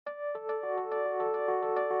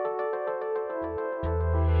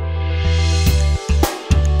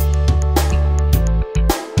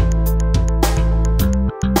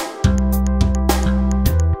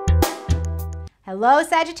Hello,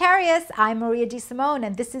 Sagittarius. I'm Maria DeSimone,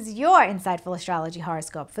 and this is your Insightful Astrology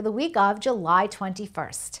Horoscope for the week of July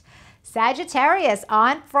 21st. Sagittarius,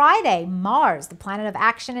 on Friday, Mars, the planet of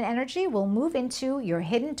action and energy, will move into your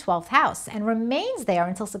hidden 12th house and remains there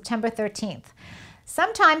until September 13th.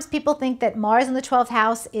 Sometimes people think that Mars in the 12th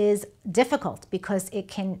house is difficult because it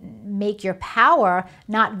can make your power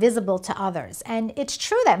not visible to others. And it's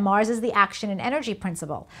true that Mars is the action and energy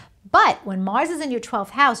principle. But when Mars is in your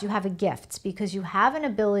 12th house, you have a gift because you have an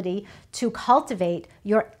ability to cultivate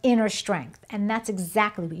your inner strength. And that's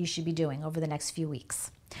exactly what you should be doing over the next few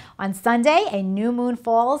weeks. On Sunday, a new moon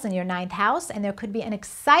falls in your 9th house, and there could be an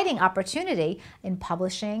exciting opportunity in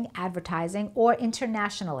publishing, advertising, or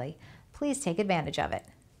internationally. Please take advantage of it.